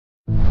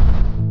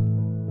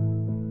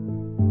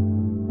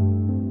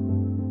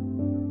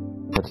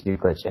to do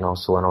the glitch, and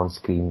also an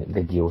on-screen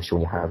video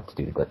showing you how to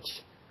do the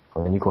glitch.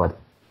 And then you go ahead.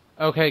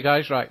 Okay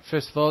guys, right,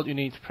 first of all you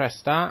need to press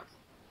start,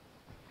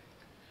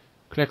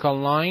 click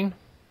online,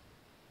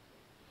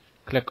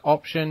 click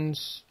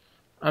options,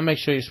 and make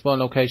sure your spawn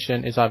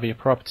location is either your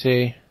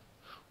property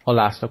or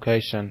last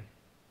location.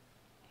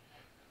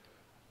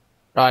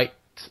 Right,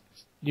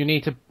 you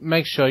need to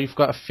make sure you've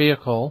got a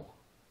vehicle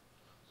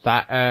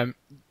that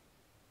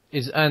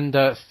is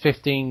under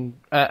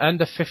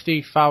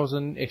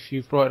 50,000 if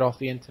you've brought it off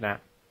the internet.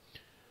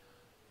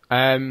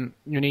 You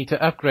need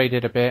to upgrade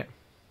it a bit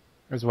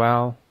as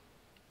well,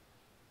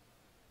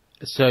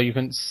 so you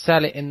can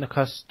sell it in the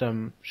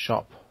custom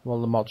shop, well,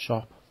 the mod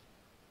shop.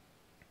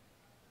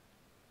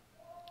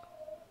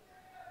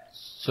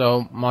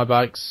 So my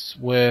bike's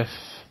worth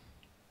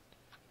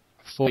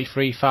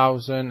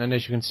 43,000, and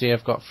as you can see,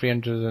 I've got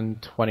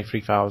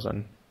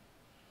 323,000,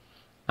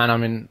 and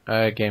I'm in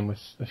a game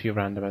with a few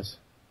randomers.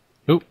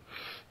 Oop,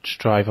 just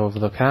drive over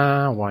the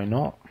car. Why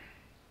not?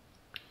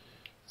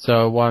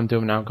 So what I'm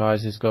doing now,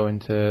 guys, is go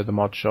into the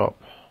mod shop.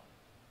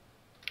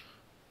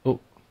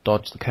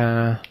 Dodge the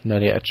car,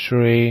 nearly at a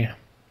tree.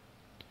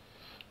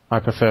 I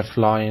prefer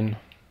flying.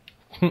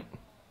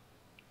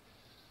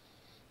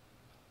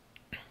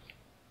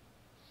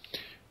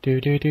 Do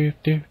do do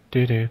do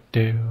do do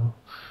do.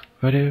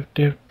 Do do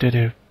do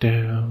do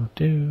do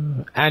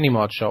do. Any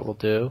mod shop will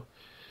do,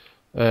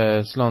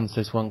 as long as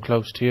there's one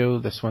close to you.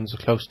 This one's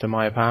close to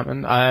my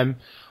apartment. I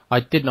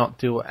did not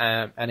do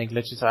any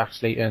glitches. I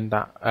actually earned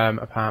that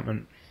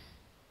apartment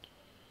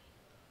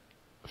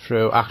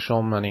through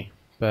actual money.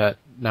 But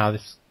now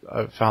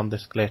I've found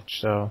this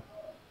glitch, so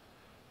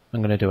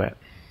I'm going to do it.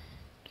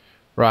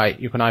 Right,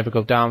 you can either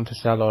go down to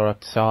sell or up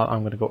to sell.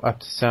 I'm going to go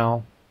up to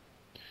sell.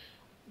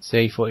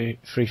 Say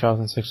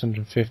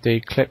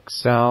 43,650. Click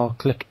sell.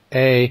 Click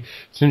A. As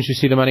soon as you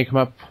see the money come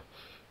up,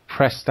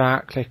 press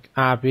start. Click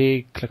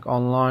RB. Click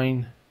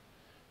online.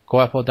 Go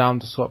up or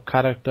down to swap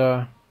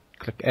character.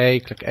 Click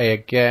A. Click A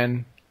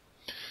again.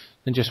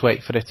 Then just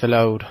wait for it to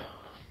load.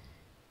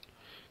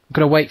 I'm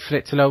going to wait for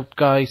it to load,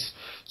 guys,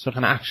 so I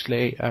can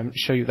actually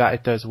show you that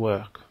it does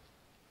work.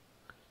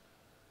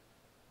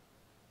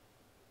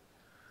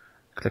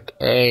 Click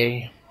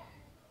A.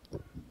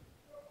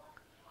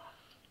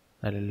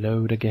 Let it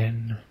load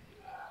again.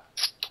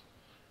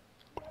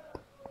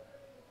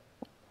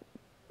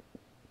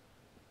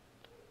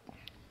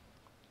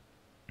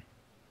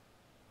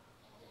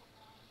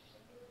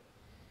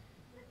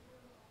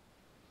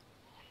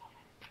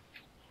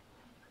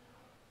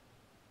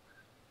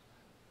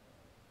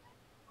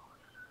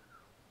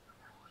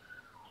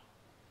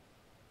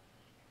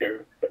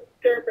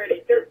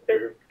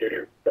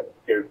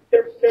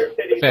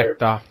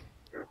 Flipped off.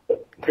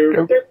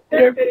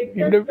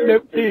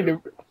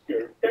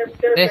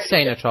 This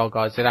ain't a troll,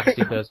 guys. It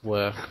actually does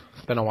work.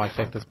 Don't know why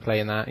Victor's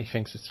playing that. He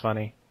thinks it's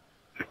funny.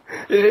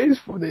 It is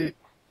funny.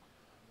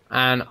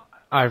 And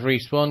I've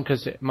respawned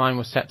because mine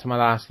was set to my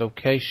last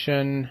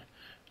location.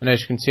 And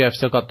as you can see, I've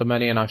still got the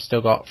money, and I've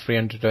still got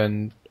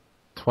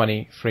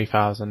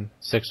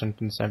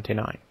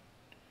 323,679.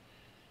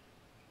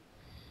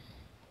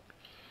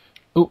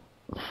 Ooh.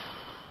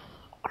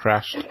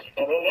 Crashed.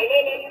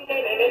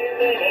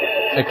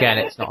 Again,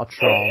 it's not a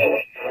troll.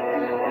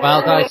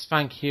 Well, guys,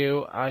 thank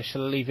you. I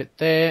shall leave it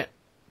there.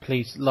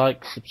 Please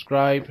like,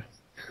 subscribe.